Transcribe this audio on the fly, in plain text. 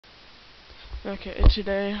Okay,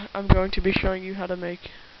 today I'm going to be showing you how to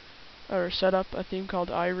make or set up a theme called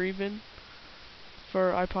iRevan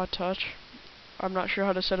for iPod Touch. I'm not sure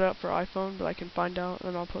how to set it up for iPhone, but I can find out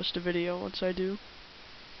and I'll post a video once I do.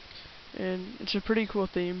 And it's a pretty cool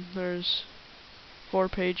theme. There's 4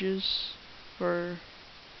 pages for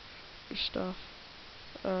stuff.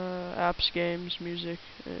 Apps, games, music,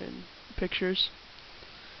 and pictures.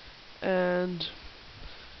 And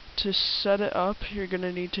to set it up, you're going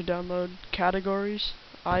to need to download categories,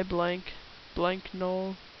 iBlank,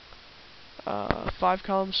 Blanknull,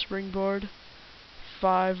 5-column springboard,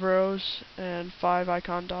 Fivelrows, and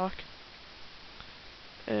 5-icon dock.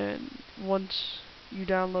 And once you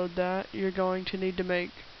download that, you're going to need to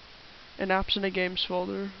make an apps and a games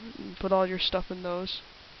folder and put all your stuff in those.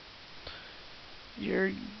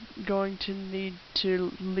 You're going to need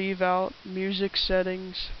to leave out music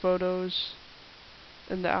settings, photos,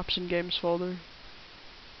 in the apps and games folder.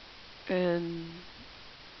 And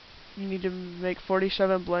you need to make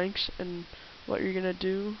 47 blanks, and what you're gonna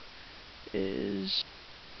do is,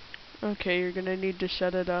 you're gonna need to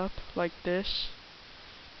set it up like this,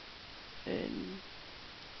 and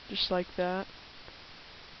just like that,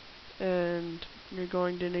 and you're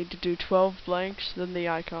going to need to do 12 blanks, then the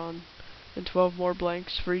icon, and 12 more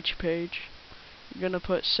blanks for each page. You're gonna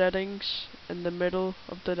put settings in the middle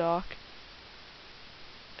of the dock,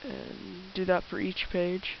 and do that for each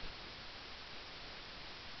page.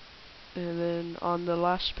 And then on the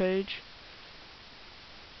last page,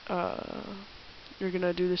 you're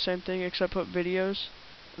gonna do the same thing except put videos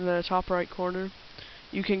in the top right corner.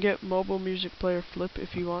 You can get mobile music player flip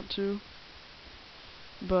if you want to,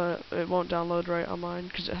 but it won't download right on mine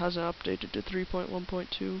because it hasn't updated to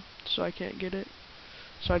 3.1.2, so I can't get it.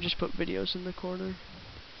 So I just put videos in the corner.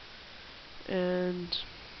 And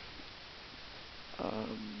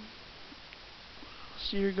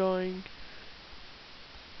so you're going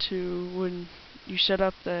to, when you set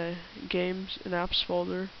up the games and apps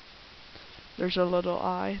folder, there's a little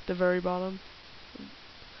eye at the very bottom.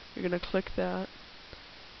 You're gonna click that.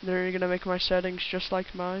 Then you're gonna make my settings just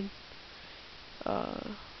like mine.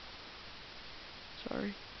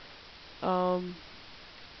 Sorry.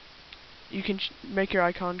 You can make your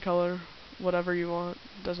icon color whatever you want.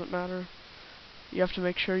 Doesn't matter. You have to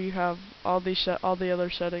make sure you have all the other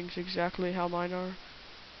settings exactly how mine are.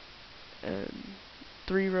 And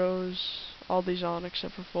 3 rows, all these on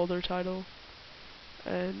except for folder title,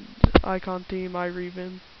 and icon theme,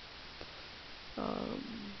 iRevan. And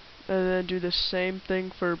then do the same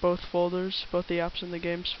thing for both folders, both the apps and the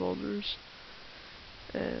games folders.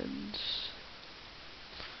 And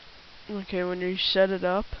okay, when you set it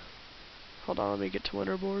up, hold on, let me get to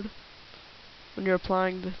Winterboard. When you're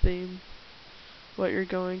applying the theme, what you're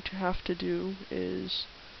going to have to do is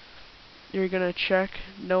you're gonna check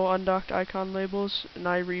no undocked icon labels in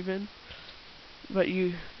iRevan, but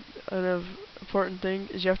an important thing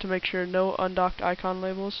is you have to make sure no undocked icon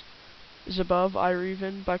labels is above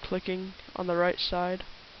iRevan by clicking on the right side,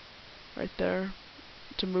 right there.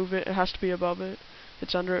 To move it, it has to be above it. If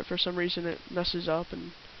it's under it for some reason, it messes up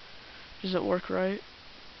and doesn't work right.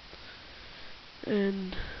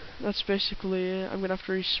 And that's basically it. I'm gonna have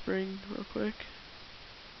to respring real quick.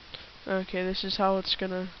 Okay, this is how it's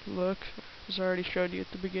gonna look, as I already showed you at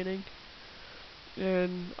the beginning.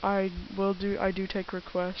 And I do take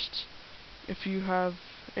requests. If you have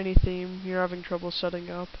any theme you're having trouble setting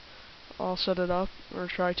up, I'll set it up, or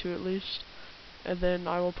try to at least, and then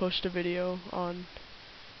I will post a video on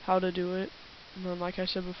how to do it. And then, like I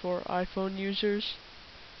said before, iPhone users,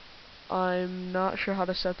 I'm not sure how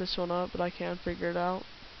to set this one up, but I can figure it out.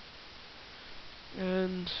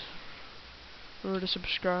 And remember to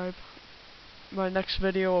subscribe. My next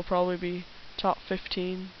video will probably be top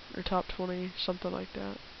 15 or top 20, something like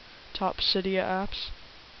that. Top Cydia apps.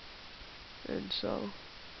 And so,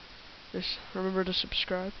 just remember to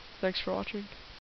subscribe. Thanks for watching.